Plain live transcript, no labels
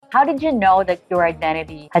How did you know that your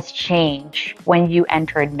identity has changed when you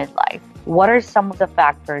entered midlife? What are some of the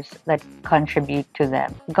factors that contribute to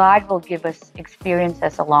them? God will give us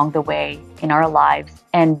experiences along the way in our lives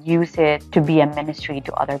and use it to be a ministry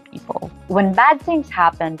to other people. When bad things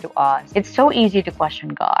happen to us, it's so easy to question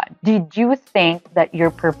God. Did you think that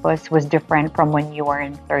your purpose was different from when you were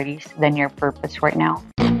in 30s than your purpose right now?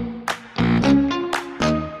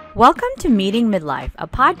 Welcome to Meeting Midlife, a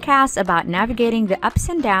podcast about navigating the ups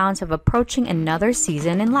and downs of approaching another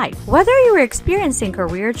season in life. Whether you're experiencing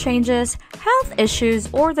career changes, health issues,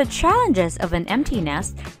 or the challenges of an empty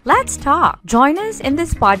nest, let's talk. Join us in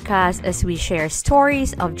this podcast as we share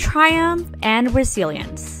stories of triumph and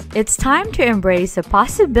resilience. It's time to embrace the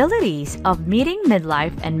possibilities of meeting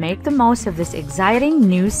midlife and make the most of this exciting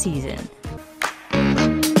new season.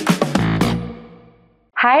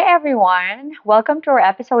 Hi, everyone. Welcome to our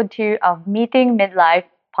episode 2 of Meeting Midlife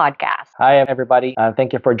podcast. Hi, everybody.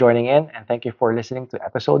 Thank you for joining in and thank you for listening to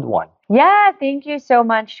episode 1. Yeah, thank you so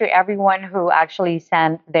much to everyone who actually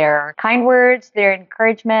sent their kind words, their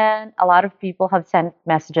encouragement. A lot of people have sent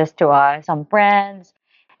messages to us, some friends.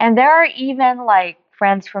 And there are even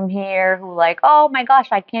friends from here who oh my gosh,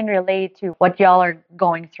 I can relate to what y'all are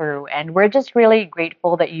going through. And we're just really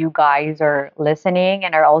grateful that you guys are listening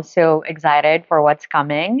and are also excited for what's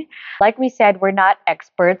coming. Like we said, we're not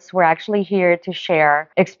experts. We're actually here to share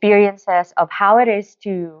experiences of how it is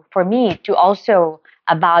for me to also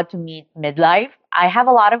about to meet midlife. I have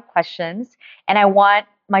a lot of questions and I want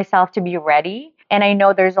myself to be ready. And I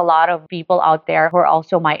know there's a lot of people out there who are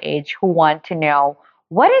also my age who want to know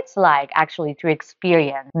what it's like actually to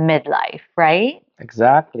experience midlife, right?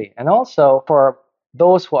 Exactly. And also for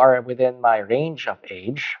those who are within my range of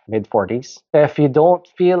age, mid 40s, if you don't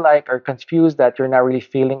feel like or confused that you're not really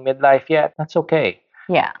feeling midlife yet, that's okay.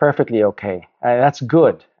 Yeah. Perfectly okay. And that's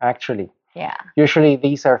good, actually. Yeah. Usually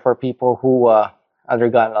these are for people who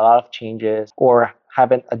undergone a lot of changes or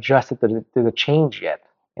haven't adjusted to the change yet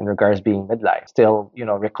in regards being midlife. Still,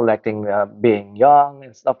 recollecting being young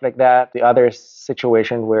and stuff like that. The other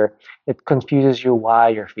situation where it confuses you why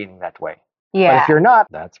you're feeling that way. Yeah. But if you're not,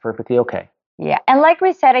 that's perfectly okay. Yeah. And like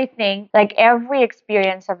we said, I think every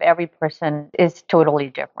experience of every person is totally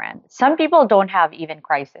different. Some people don't have even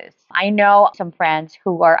crisis. I know some friends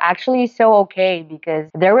who are actually so okay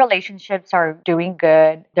because their relationships are doing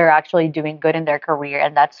good. They're actually doing good in their career,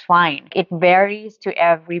 and that's fine. It varies to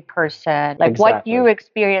every person. What you Exactly.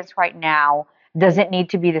 experience right now doesn't need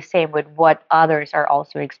to be the same with what others are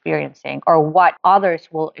also experiencing or what others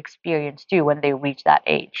will experience too when they reach that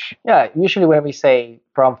age. Yeah, usually when we say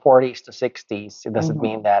from 40s to 60s, it doesn't Mhm.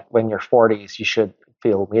 mean that when you're 40s, you should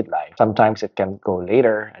feel midlife. Sometimes it can go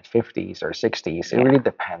later at 50s or 60s. It Yeah. really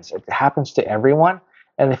depends. It happens to everyone.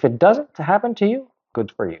 And if it doesn't happen to you,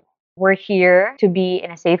 good for you. We're here to be in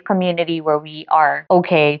a safe community where we are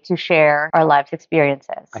okay to share our life's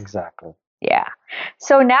experiences. Exactly. Yeah.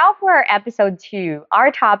 So now for our episode 2, our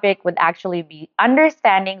topic would actually be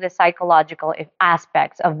understanding the psychological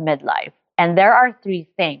aspects of midlife. And there are 3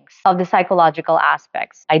 things of the psychological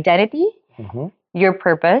aspects: identity, Mm-hmm. your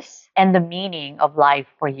purpose, and the meaning of life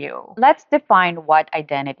for you. Let's define what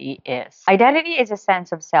identity is. Identity is a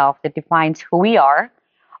sense of self that defines who we are,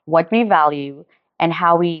 what we value, and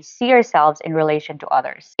how we see ourselves in relation to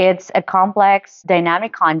others. It's a complex,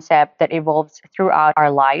 dynamic concept that evolves throughout our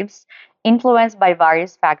lives, influenced by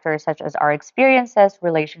various factors such as our experiences,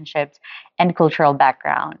 relationships, and cultural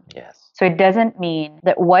background. Yes. So it doesn't mean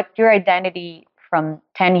that what your identity from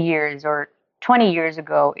 10 years or 20 years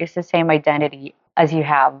ago is the same identity as you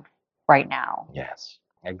have right now. Yes.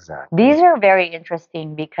 Exactly. These are very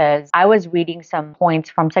interesting because I was reading some points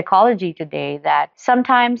from psychology today that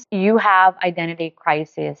sometimes you have identity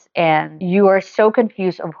crisis and you are so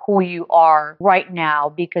confused of who you are right now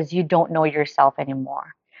because you don't know yourself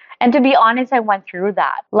anymore. And to be honest, I went through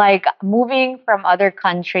that. Moving from other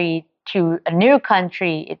country to a new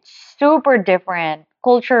country, it's super different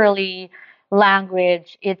culturally,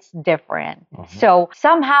 language, it's different. Mhm. So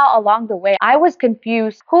somehow along the way, I was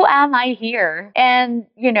confused. Who am I here? And,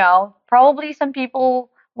 probably some people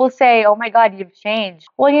will say, oh my God, you've changed.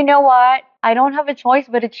 Well, you know what? I don't have a choice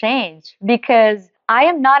but to change because I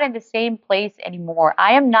am not in the same place anymore.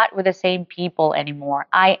 I am not with the same people anymore.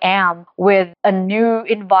 I am with a new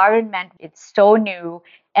environment. It's so new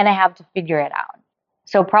and I have to figure it out.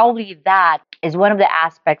 So probably that is one of the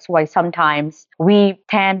aspects why sometimes we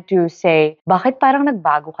tend to say, bakit parang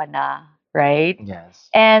nagbago ka na? Right? Yes.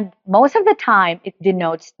 And most of the time, it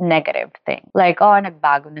denotes negative thing. Oh,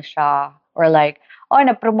 nagbago na siya. Or oh,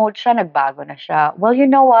 na-promote siya, nagbago na siya. Well, you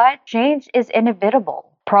know what? Change is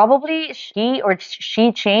inevitable. Probably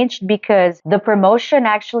she changed because the promotion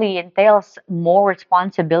actually entails more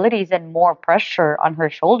responsibilities and more pressure on her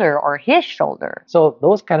shoulder or his shoulder. So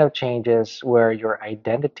those kind of changes where your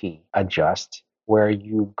identity adjusts, where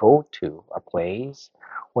you go to a place,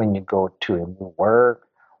 when you go to a new work,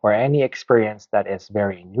 or any experience that is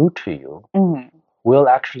very new to you, Mhm. will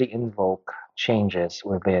actually invoke changes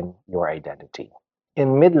within your identity.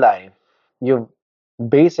 In midlife, you've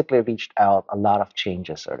basically reached out a lot of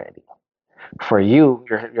changes already. For you,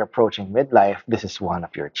 you're approaching midlife, this is one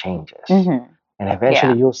of your changes. Mhm. And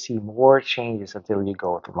eventually Yeah. you'll see more changes until you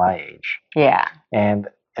go to my age. Yeah. And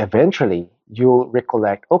eventually you'll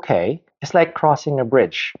recollect, okay, it's like crossing a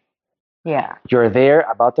bridge. Yeah. You're there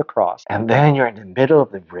about to cross, and then you're in the middle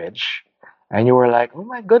of the bridge, and you were like, oh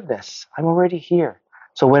my goodness, I'm already here.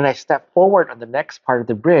 So when I step forward on the next part of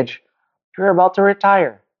the bridge, you're about to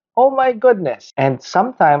retire. Oh my goodness. And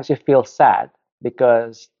sometimes you feel sad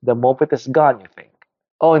because the moment is gone, you think,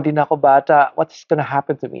 oh, hindi na ako bata. What's going to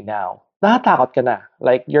happen to me now? Natatakot ka na.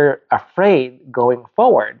 Like you're afraid going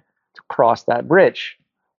forward to cross that bridge.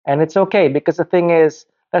 And it's okay because the thing is,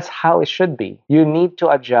 that's how it should be. You need to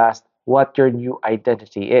adjust what your new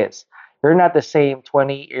identity is. You're not the same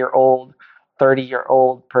 20-year-old,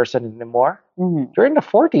 30-year-old person anymore. Mhm. You're in the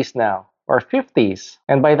 40s now or 50s.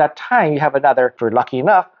 And by that time, you have another, if you're lucky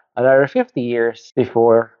enough, another 50 years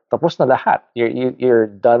before tapos na lahat. You're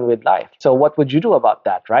done with life. So what would you do about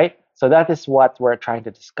that, right? So that is what we're trying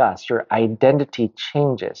to discuss. Your identity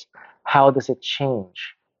changes. How does it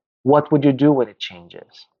change? What would you do when it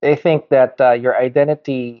changes? I think that your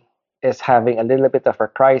identity is having a little bit of a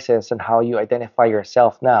crisis in how you identify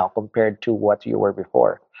yourself now compared to what you were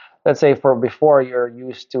before. Let's say for before you're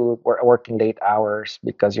used to working late hours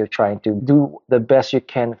because you're trying to do the best you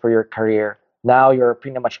can for your career. Now you're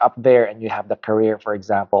pretty much up there and you have the career, for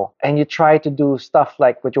example, and you try to do stuff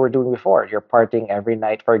like what you were doing before. You're partying every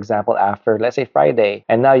night, for example, after, let's say, Friday,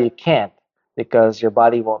 and now you can't because your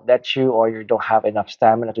body won't let you or you don't have enough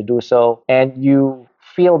stamina to do so. And you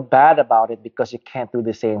feel bad about it because you can't do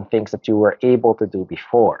the same things that you were able to do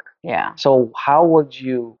before. Yeah. So, how would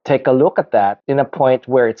you take a look at that in a point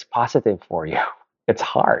where it's positive for you? It's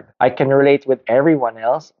hard. I can relate with everyone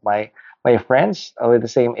else. My friends with the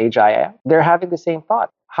same age I am, they're having the same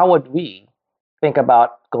thought. How would we think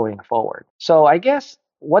about going forward? So, I guess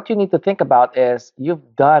what you need to think about is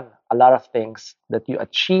you've done a lot of things that you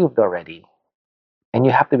achieved already, and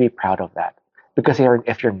you have to be proud of that. Because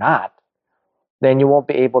if you're not, then you won't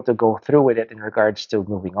be able to go through with it in regards to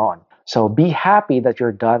moving on. So be happy that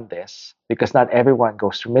you're done this because not everyone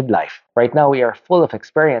goes through midlife. Right now, we are full of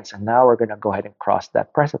experience, and now we're going to go ahead and cross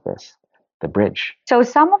that precipice, the bridge. So,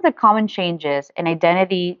 some of the common changes in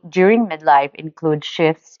identity during midlife include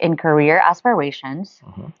shifts in career aspirations,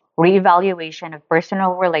 Mhm. reevaluation of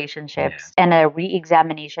personal relationships, Yes. and a re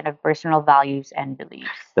examination of personal values and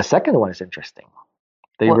beliefs. The second one is interesting,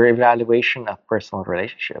 the Well, reevaluation of personal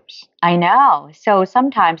relationships. I know. So,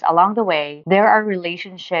 sometimes along the way, there are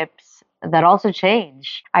relationships that also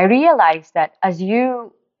change. I realize that as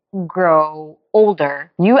you grow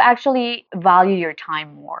older, you actually value your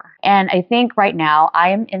time more. And I think right now I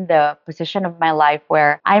am in the position of my life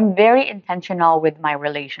where I'm very intentional with my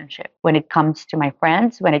relationship when it comes to my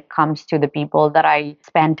friends, when it comes to the people that I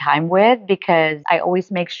spend time with, because I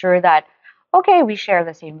always make sure that okay, we share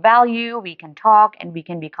the same value, we can talk and we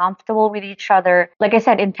can be comfortable with each other. Like I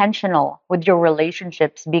said, intentional with your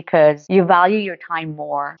relationships because you value your time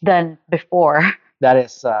more than before. That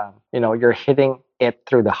is, you're hitting it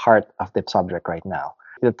through the heart of the subject right now.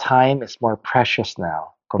 The time is more precious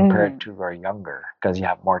now compared Mhm. to when you're younger because you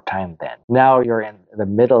have more time then. Now you're in the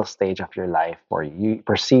middle stage of your life where you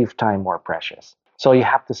perceive time more precious. So you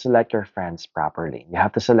have to select your friends properly. You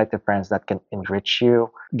have to select the friends that can enrich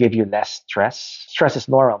you, give you less stress. Stress is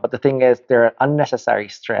normal, but the thing is, there are unnecessary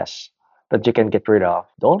stress that you can get rid of.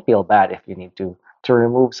 Don't feel bad if you need to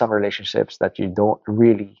remove some relationships that you don't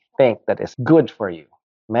really think that is good for you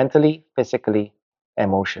mentally, physically,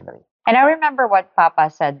 emotionally. And I remember what Papa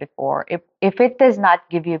said before if it does not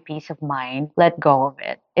give you peace of mind, let go of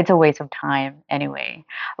it. It's a waste of time anyway.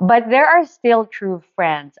 But there are still true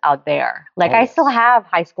friends out there. Like Oh, I still yes. have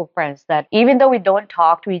high school friends that even though we don't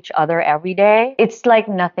talk to each other every day, it's like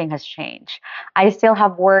nothing has changed. I still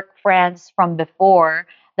have work friends from before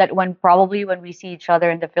that when we see each other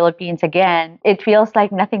in the Philippines again, it feels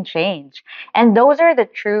like nothing changed. And those are the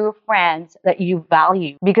true friends that you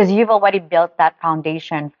value because you've already built that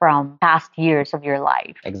foundation from past years of your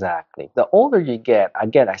life. Exactly. The older you get,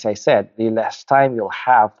 again, as I said, the less time you'll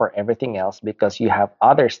have for everything else because you have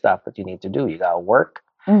other stuff that you need to do. You got work,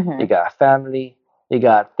 you Mm-hmm. got a family, You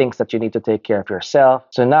got things that you need to take care of yourself.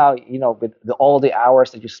 So now, with all the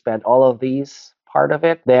hours that you spend, all of these part of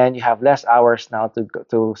it, then you have less hours now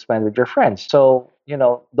to spend with your friends. So,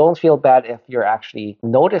 don't feel bad if you're actually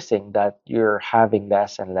noticing that you're having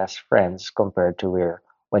less and less friends compared to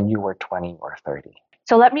when you were 20 or 30.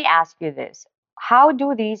 So let me ask you this. How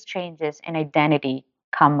do these changes in identity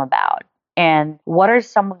come about? And what are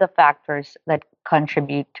some of the factors that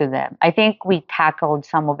contribute to them? I think we tackled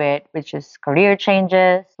some of it, which is career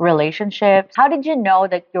changes, relationships. How did you know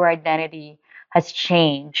that your identity has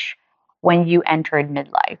changed when you entered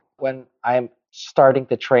midlife? When I'm starting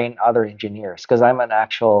to train other engineers, because I'm an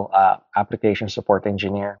actual application support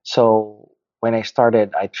engineer. So when I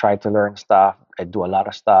started, I tried to learn stuff, I do a lot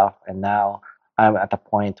of stuff, and now I'm at the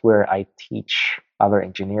point where I teach other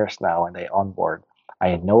engineers now and they onboard.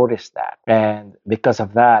 I noticed that. And because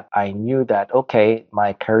of that, I knew that, okay,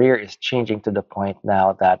 my career is changing to the point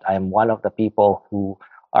now that I'm one of the people who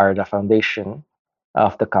are the foundation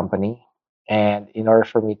of the company. And in order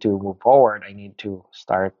for me to move forward, I need to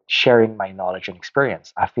start sharing my knowledge and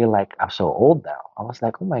experience. I feel like I'm so old now. I was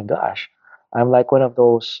like, oh my gosh, I'm like one of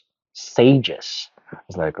those sages.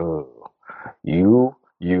 It's like, oh, you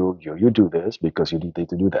do this because you need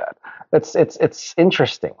to do that. It's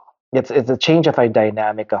interesting. It's a change of a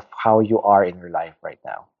dynamic of how you are in your life right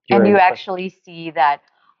now. And You're in you a actually see that,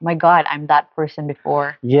 oh my God, I'm that person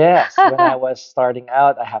before. Yes, when I was starting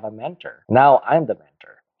out, I have a mentor. Now I'm the mentor.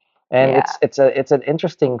 And Yeah. it's an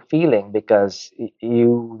interesting feeling because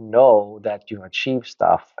you know that you achieve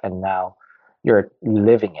stuff and now you're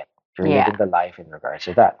living it. You're Yeah. living the life in regards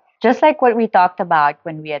to that. Just like what we talked about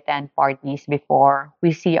when we attend parties before,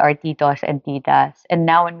 we see our titos and titas. And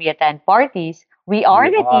now when we attend parties, we are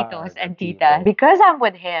We the are titos the and titas. Tito. Because I'm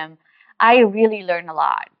with him, I really learn a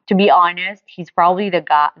lot. To be honest, he's probably the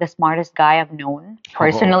smartest guy I've known Oh,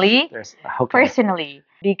 personally. there's okay. Personally,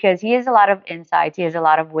 because he has a lot of insights, he has a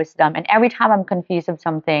lot of wisdom, and every time I'm confused of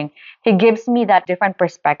something, he gives me that different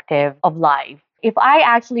perspective of life. If I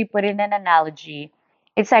actually put in an analogy,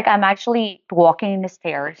 it's like I'm actually walking in the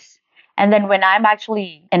stairs, and then when I'm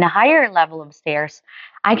actually in a higher level of stairs,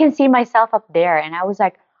 I can see myself up there, and I was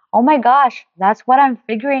like, oh my gosh, that's what I'm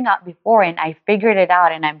figuring out before, and I figured it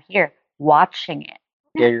out, and I'm here watching it.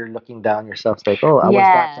 Yeah, you're looking down yourself, it's like, oh, I was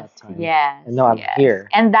Yes, that time. yes, And now I'm yes. here.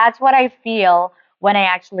 And that's what I feel when I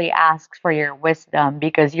actually ask for your wisdom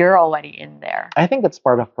because you're already in there. I think that's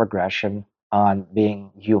part of progression on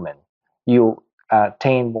being human. You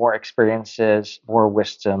attain more experiences, more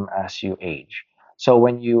wisdom as you age. So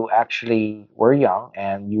when you actually were young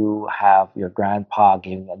and you have your grandpa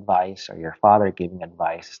giving advice or your father giving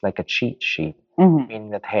advice, it's like a cheat sheet, Mhm. meaning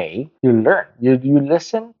that hey, you learn, you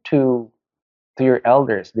listen to your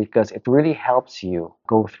elders because it really helps you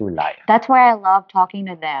go through life. That's why I love talking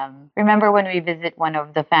to them. Remember when we visit one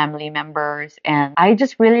of the family members and I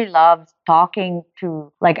just really love talking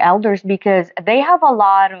to like elders because they have a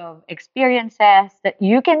lot of experiences that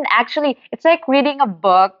you can actually it's like reading a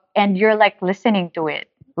book and you're like listening to it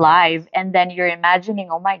live and then you're imagining,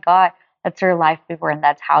 oh my God, that's their life before and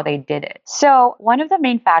that's how they did it. So one of the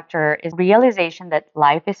main factor is realization that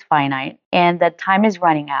life is finite and that time is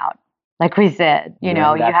running out. Like we said, You're in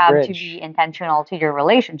you that have to be bridge. intentional to your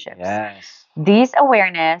relationships. Yes. These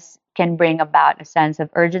awareness can bring about a sense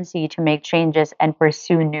of urgency to make changes and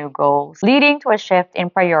pursue new goals, leading to a shift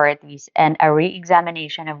in priorities and a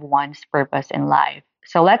re-examination of one's purpose in life.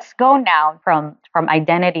 So let's go now from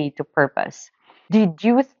identity to purpose. Did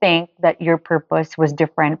you think that your purpose was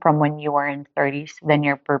different from when you were in 30s than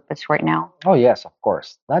your purpose right now? Oh yes, of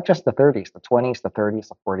course. Not just the 30s, the 20s, the 30s,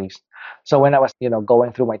 the 40s. So when I was,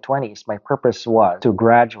 going through my 20s, my purpose was to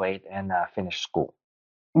graduate and finish school,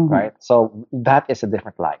 Mhm. right? So that is a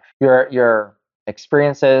different life. Your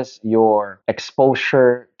experiences, your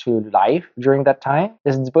exposure to life during that time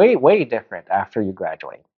is way different after you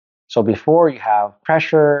graduate. So before you have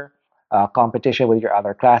pressure, competition with your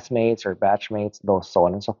other classmates or batchmates, those so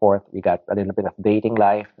on and so forth. You got a little bit of dating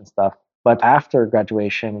life and stuff. But after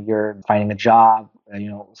graduation, you're finding a job,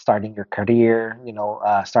 starting your career,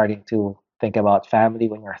 starting to think about family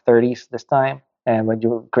when you're 30s this time. And when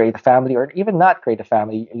you create a family, or even not create a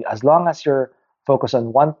family, as long as you're focused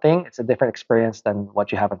on one thing, it's a different experience than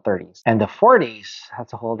what you have in 30s. And the 40s,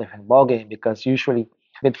 that's a whole different ballgame because usually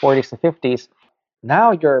mid 40s to 50s,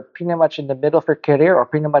 now you're pretty much in the middle of your career or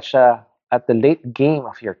pretty much at the late game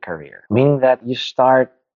of your career, meaning that you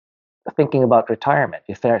start thinking about retirement.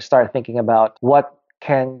 You start thinking about what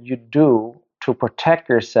can you do to protect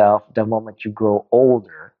yourself the moment you grow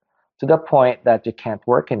older to the point that you can't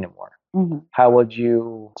work anymore. Mhm. How would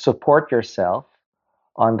you support yourself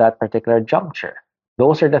on that particular juncture?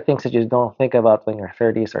 Those are the things that you don't think about when you're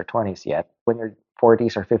 30s or 20s yet. When you're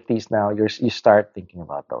 40s or 50s now, you start thinking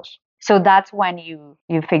about those. So that's when you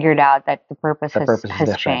figured out that the purpose The purpose is has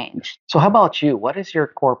different. changed. So how about you? What is your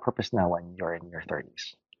core purpose now when you're in your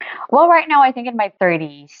 30s? Well, right now I think in my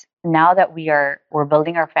 30s, now that we're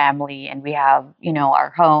building our family and we have, our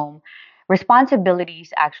home,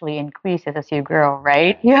 responsibilities actually increases as you grow,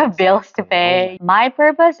 right? Yes, You have bills to exactly. Oh pay. My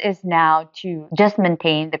purpose is now to just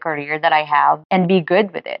maintain the career that I have and be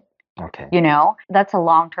good with it. okay. That's a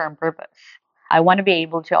long-term purpose. I want to be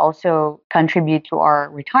able to also contribute to our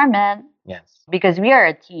retirement Yes. because we are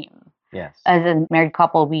a team. Yes. As a married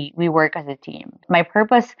couple, we work as a team. My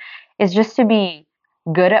purpose is just to be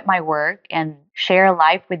good at my work and share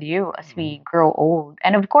life with you as we grow old.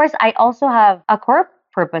 And of course, I also have a core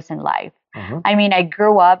purpose in life. Mm-hmm. I mean, I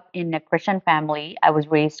grew up in a Christian family. I was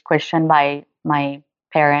raised Christian by my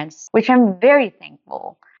parents, which I'm very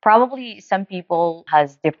thankful. Probably some people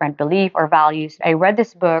has different belief or values. I read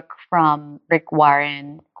this book from Rick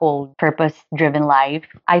Warren called Purpose Driven Life.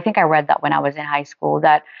 I think I read that when I was in high school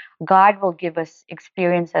that God will give us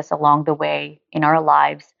experiences along the way in our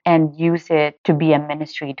lives and use it to be a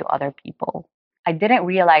ministry to other people. I didn't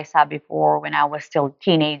realize that before when I was still a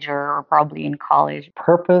teenager or probably in college.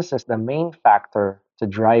 Purpose is the main factor to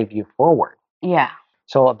drive you forward. Yeah.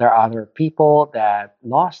 So there are other people that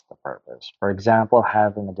lost the purpose. For example,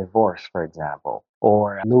 having a divorce, for example,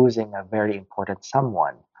 or losing a very important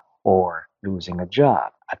someone, or losing a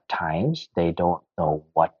job. At times, they don't know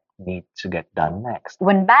what needs to get done next.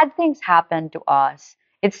 When bad things happen to us,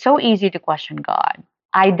 it's so easy to question God.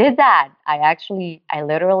 I did that. I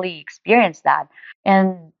literally experienced that.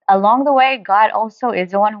 And along the way, God also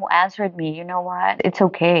is the one who answered me, you know what? It's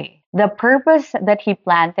okay. The purpose that He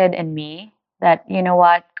planted in me, that, you know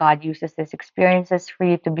what? God uses these experiences for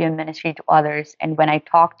you to be a ministry to others. And when I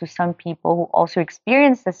talk to some people who also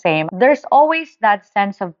experience the same, there's always that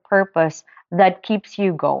sense of purpose that keeps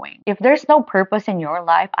you going. If there's no purpose in your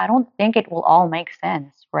life, I don't think it will all make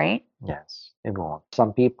sense, right? Yes, it won't.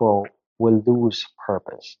 Some people will lose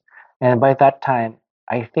purpose. And by that time,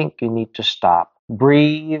 I think you need to stop,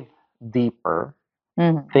 breathe deeper,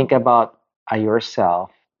 think about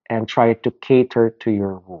yourself, and try to cater to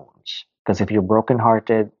your wounds. Because if you're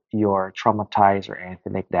brokenhearted, you're traumatized, or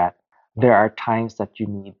anything like that, there are times that you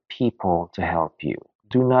need people to help you.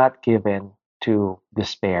 Do not give in to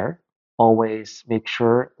despair. Always make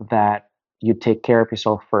sure that you take care of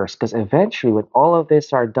yourself first. Because eventually, when all of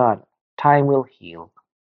this are done, time will heal,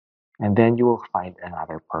 and then you will find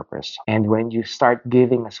another purpose. And when you start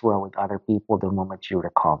giving as well with other people, the moment you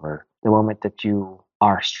recover, the moment that you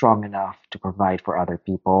are strong enough to provide for other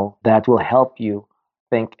people, that will help you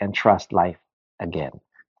think and trust life again,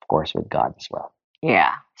 of course, with God as well.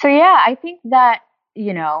 Yeah. So yeah, I think that,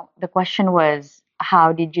 the question was,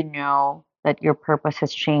 how did you know that your purpose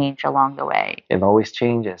has changed along the way? It always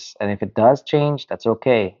changes. And if it does change, that's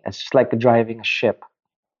okay. It's just like driving a ship.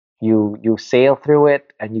 You sail through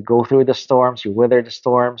it and you go through the storms, you weather the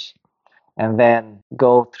storms, and then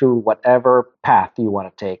go through whatever path you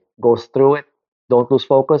want to take. Go through it, don't lose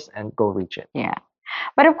focus, and go reach it Yeah.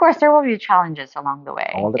 But of course, there will be challenges along the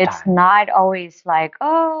way. all the It's time. not always like,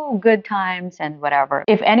 oh, good times and whatever.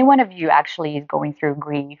 If any one of you actually is going through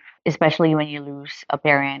grief, especially when you lose a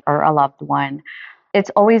parent or a loved one, it's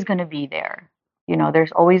always going to be there.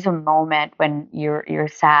 There's always a moment when you're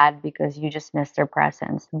sad because you just miss their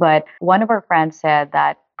presence. But one of our friends said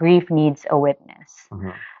that grief needs a witness.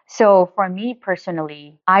 Mhm. So for me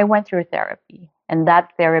personally, I went through therapy, and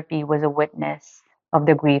that therapy was a witness of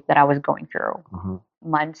the grief that I was going through. Mhm.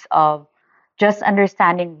 Months of just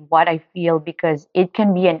understanding what I feel because it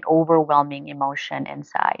can be an overwhelming emotion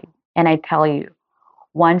inside. And I tell you,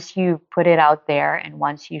 once you put it out there and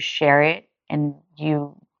once you share it and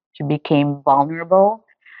you became vulnerable,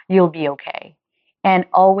 you'll be okay. And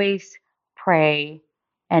always pray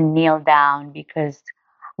and kneel down because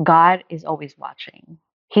God is always watching.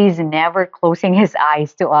 He's never closing his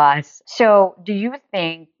eyes to us. So, do you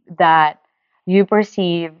think that you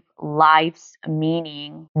perceive life's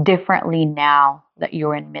meaning differently now that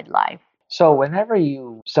you're in midlife? So whenever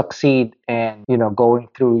you succeed in, going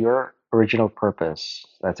through your original purpose,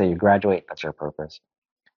 let's say you graduate, that's your purpose,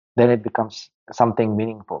 then it becomes something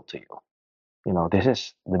meaningful to you. This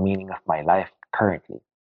is the meaning of my life currently.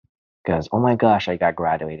 Because oh my gosh, I got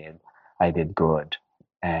graduated, I did good,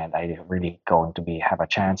 and I really going to be have a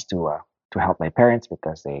chance to help my parents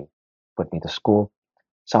because they put me to school.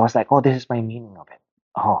 So I was like, oh, this is my meaning of it.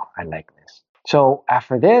 Oh, I like this. So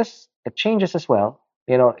after this, it changes as well.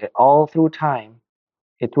 All through time,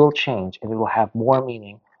 it will change and it will have more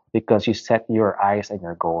meaning because you set your eyes and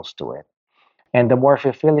your goals to it. And the more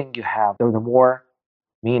fulfilling you have, the more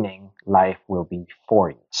meaning life will be for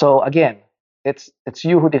you. So again, it's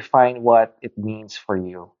you who define what it means for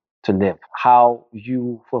you to live, how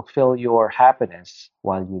you fulfill your happiness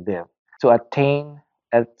while you live. To attain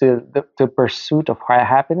to the pursuit of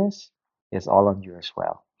happiness is all on you as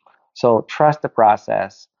well. So trust the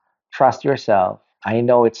process, trust yourself. I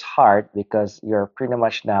know it's hard because you're pretty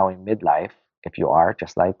much now in midlife, if you are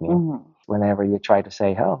just like me. Whenever you try to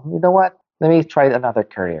say, oh, you know what? Let me try another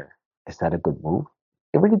career. Is that a good move?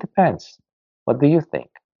 It really depends. What do you think?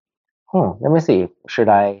 Let me see. Should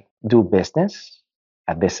I do business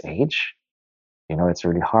at this age? It's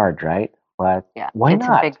really hard, right? But Yeah, why it's a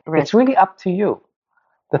not? big It's risk. really up to you.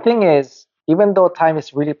 The thing is, even though time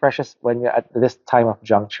is really precious when you're at this time of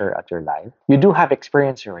juncture at your life, you do have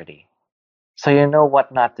experience already. So you know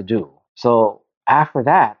what not to do. So after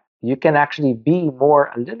that, you can actually be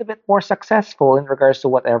a little bit more successful in regards to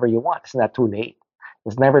whatever you want. It's not too late.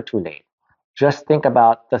 It's never too late. Just think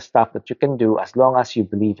about the stuff that you can do as long as you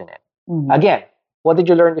believe in it. Again, what did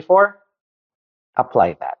you learn before?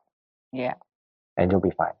 Apply that Yeah. and you'll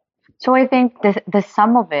be fine. So I think the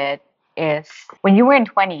sum of it is when you were in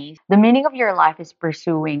 20s, the meaning of your life is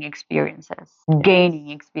pursuing experiences, gaining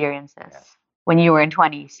experiences. Yes. When you were in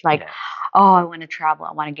 20s, like, Yes. oh, I want to travel,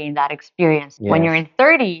 I want to gain that experience. When you're Yes. in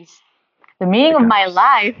 30s, the meaning of my Becomes-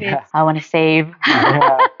 life is Yeah. I want to save.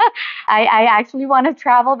 Yeah. I actually want to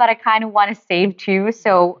travel, but I kind of want to save too.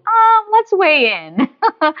 So let's weigh in.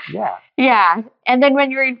 Yeah. Yeah. And then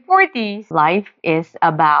when you're in 40s, life is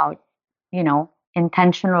about,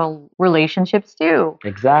 intentional relationships too.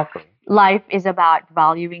 Exactly. Life is about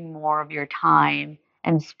valuing more of your time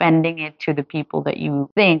and spending it to the people that you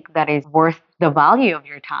think that is worth the value of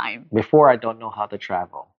your time. Before, I don't know how to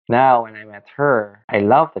travel. Now, when I met her, I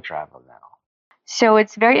love to travel now. So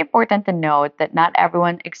it's very important to note that not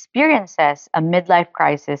everyone experiences a midlife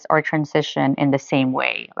crisis or transition in the same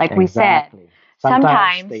way. Like we said, Exactly.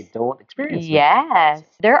 sometimes They don't experience midlife yes,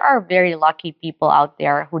 crisis. there are very lucky people out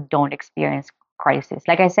there who don't experience crisis.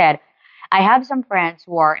 Like I said, I have some friends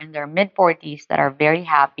who are in their mid 40s that are very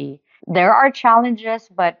happy. There are challenges,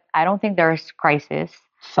 but I don't think there's crisis.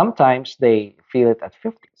 Sometimes they feel it at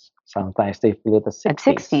 50s. Sometimes they feel it at At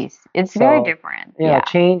 60s. 60s, it's very So, different. Yeah.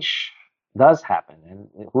 change does happen.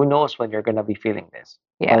 And who knows when you're going to be feeling this.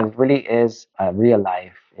 Yeah. But it really is a real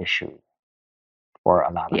life issue for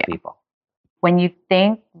a lot of Yeah. people. When you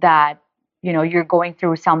think that you're going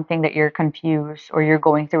through something that you're confused or you're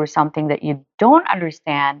going through something that you don't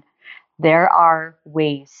understand, there are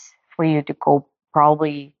ways for you to cope.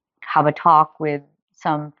 Probably have a talk with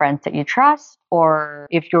some friends that you trust, or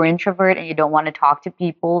if you're introvert and you don't want to talk to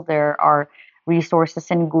people, there are resources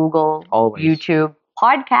in Google, Always. YouTube,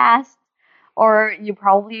 podcasts, or you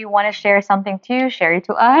probably want to share something too, share it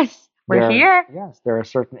to us. We're here. Yes, there are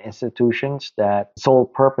certain institutions that sole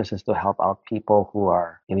purpose is to help out people who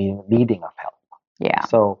are in needing of help. Yeah.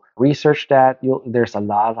 So research that. There's a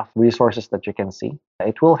lot of resources that you can see.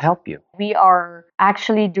 It will help you. We are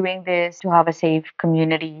actually doing this to have a safe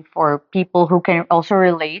community for people who can also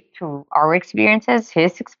relate to our experiences,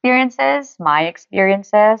 his experiences, my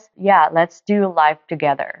experiences. Yeah, let's do life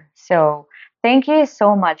together. So thank you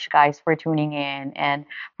so much, guys, for tuning in. And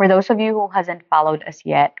for those of you who hasn't followed us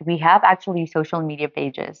yet, we have actually social media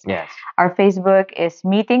pages. Yes. Our Facebook is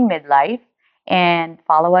Meeting Midlife, and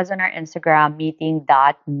follow us on our Instagram,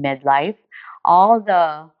 meeting.midlife. All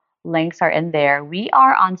the links are in there. We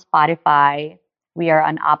are on Spotify. We are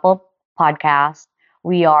on Apple Podcast.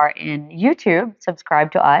 We are in YouTube.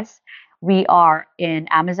 Subscribe to us. We are in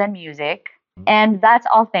Amazon Music. And that's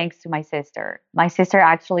all thanks to my sister. My sister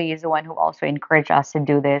actually is the one who also encouraged us to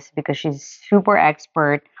do this because she's super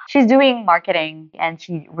expert. She's doing marketing and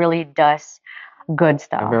she really does good A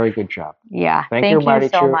stuff. very good job. Yeah. Thank you, Thank you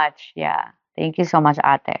so Marichu. much. Yeah. Thank you so much,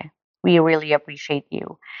 Ate. We really appreciate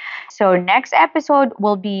you. So, next episode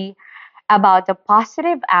will be about the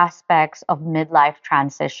positive aspects of midlife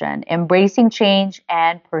transition, embracing change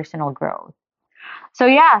and personal growth. So,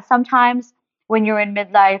 yeah, sometimes when you're in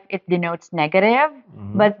midlife, it denotes negative,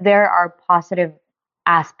 but there are positive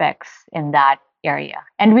aspects in that area.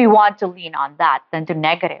 And we want to lean on that than to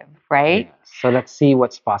negative, right? Yes. So let's see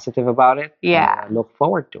what's positive about it. Yeah. And look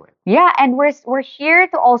forward to it. Yeah, and we're here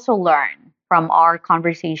to also learn from our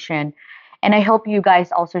conversation. And I hope you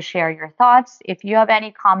guys also share your thoughts. If you have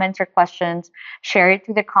any comments or questions, share it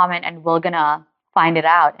to the comment and we're gonna find it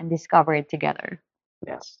out and discover it together.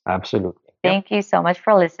 Yes, absolutely. Yep. Thank you so much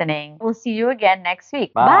for listening. We'll see you again next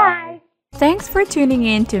week. Bye. Bye. Thanks for tuning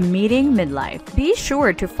in to Meeting Midlife. Be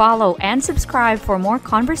sure to follow and subscribe for more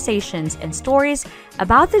conversations and stories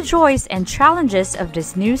about the joys and challenges of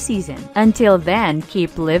this new season. Until then,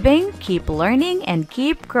 keep living, keep learning, and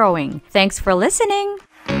keep growing. Thanks for listening.